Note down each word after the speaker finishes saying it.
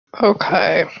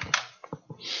Okay.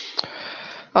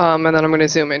 And then I'm going to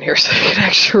zoom in here so you can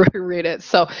actually read it.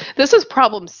 So this is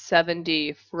problem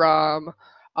 70 from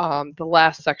the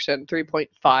last section,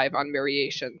 3.5 on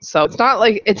variation. So it's not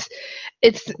like it's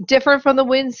different from the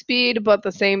wind speed, but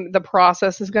the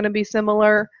process is going to be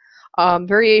similar.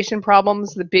 Variation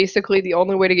problems, basically the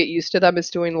only way to get used to them is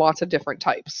doing lots of different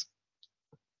types.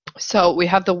 So we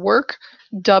have the work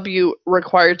W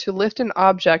required to lift an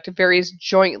object varies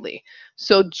jointly.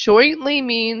 So jointly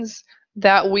means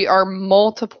that we are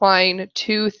multiplying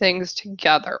two things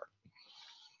together.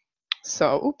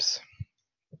 So, oops.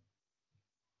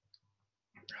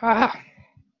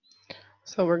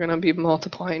 So we're going to be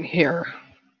multiplying here.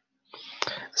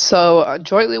 So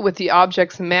jointly with the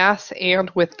object's mass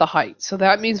and with the height. So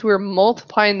that means we're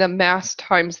multiplying the mass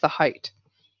times the height.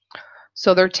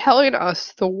 So they're telling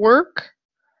us the work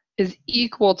is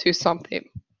equal to something.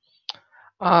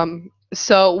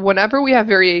 So whenever we have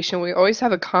variation, we always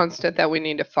have a constant that we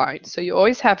need to find. So you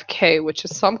always have k, which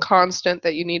is some constant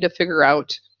that you need to figure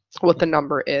out what the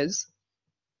number is.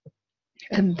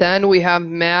 And then we have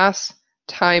mass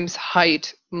times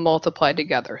height multiplied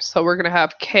together. So we're going to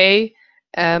have k,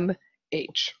 m,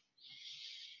 h.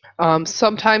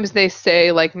 Sometimes they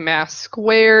say like mass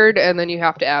squared, and then you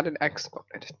have to add an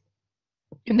exponent.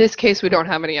 In this case, we don't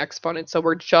have any exponents, so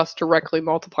we're just directly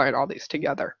multiplying all these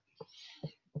together.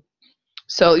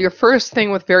 So your first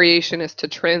thing with variation is to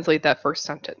translate that first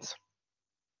sentence.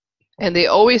 And they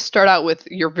always start out with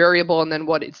your variable and then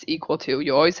what it's equal to.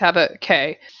 You always have a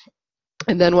k,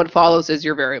 and then what follows is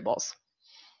your variables.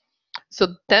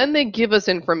 So then they give us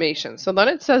information. So then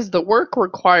it says the work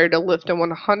required to lift a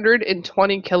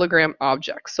 120 kilogram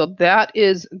object. So that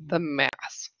is the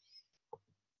mass.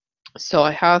 So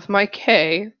I have my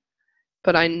k,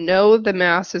 but I know the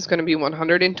mass is going to be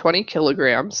 120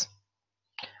 kilograms.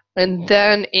 And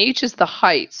then h is the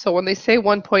height. So when they say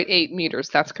 1.8 meters,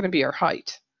 that's going to be our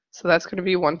height. So that's going to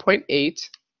be 1.8.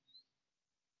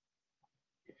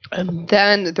 And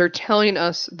then they're telling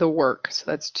us the work. So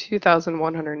that's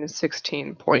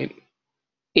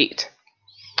 2,116.8.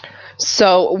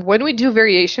 So when we do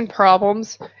variation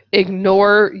problems,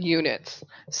 ignore units.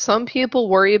 Some people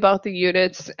worry about the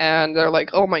units and they're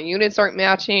like, oh, my units aren't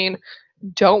matching.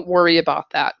 Don't worry about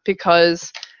that,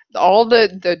 because all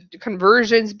the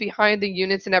conversions behind the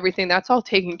units and everything, that's all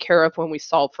taken care of when we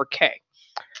solve for k.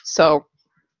 So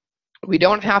we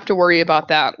don't have to worry about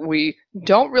that. We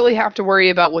don't really have to worry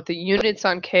about what the units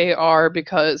on k are,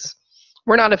 because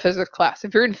we're not a physics class.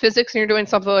 If you're in physics and you're doing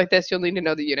something like this, you'll need to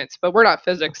know the units, but we're not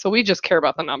physics, so we just care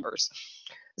about the numbers.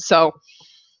 So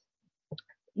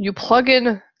you plug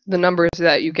in the numbers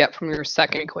that you get from your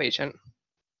second equation,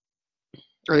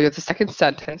 or the second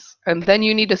sentence, and then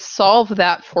you need to solve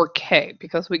that for k,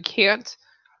 because we can't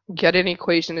get an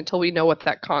equation until we know what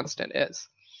that constant is.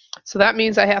 So that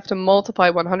means I have to multiply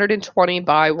 120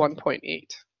 by 1.8.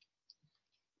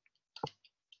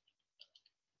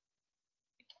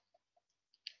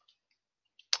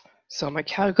 So my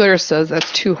calculator says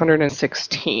that's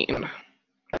 216.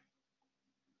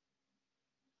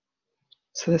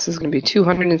 So this is going to be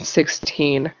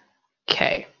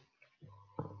 216k.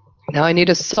 Now I need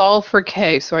to solve for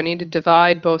k, so I need to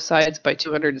divide both sides by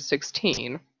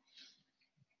 216.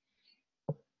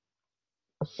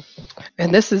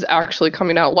 And this is actually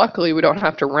coming out, luckily we don't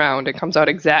have to round, it comes out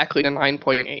exactly to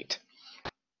 9.8.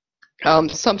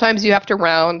 Sometimes you have to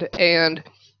round, and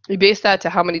we base that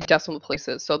to how many decimal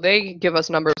places. So they give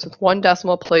us numbers with 1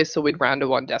 decimal place, so we'd round to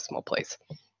 1 decimal place.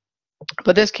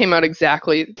 But this came out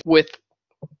exactly with,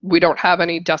 we don't have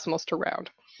any decimals to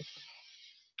round.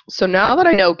 So now that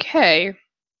I know k,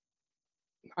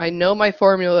 I know my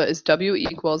formula is W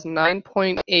equals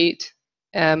 9.8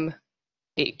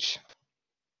 mH.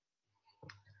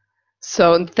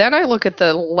 So then I look at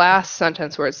the last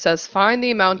sentence where it says, find the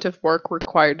amount of work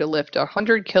required to lift a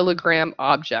 100 kilogram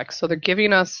object. So they're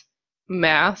giving us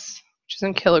mass, which is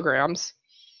in kilograms.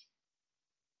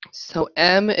 So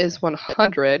M is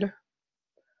 100.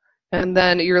 And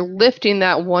then you're lifting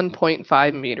that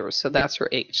 1.5 meters. So that's your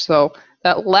H. So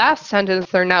that last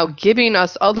sentence, they're now giving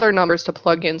us other numbers to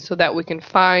plug in so that we can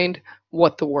find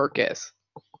what the work is.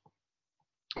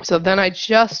 So then I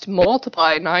just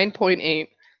multiply 9.8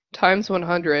 times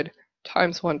 100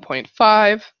 times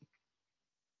 1.5,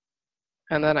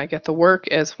 and then I get the work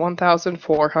is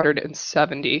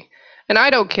 1,470. And I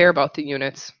don't care about the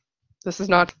units. This is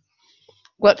not,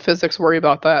 let physics worry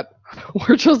about that.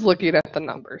 We're just looking at the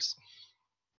numbers.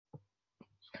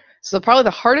 So probably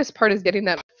the hardest part is getting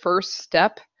that first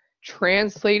step,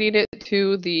 translating it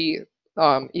to the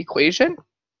equation.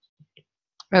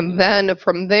 And then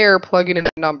from there, plugging in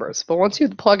the numbers. But once you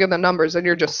plug in the numbers, then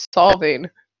you're just solving,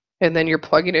 and then you're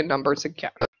plugging in numbers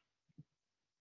again.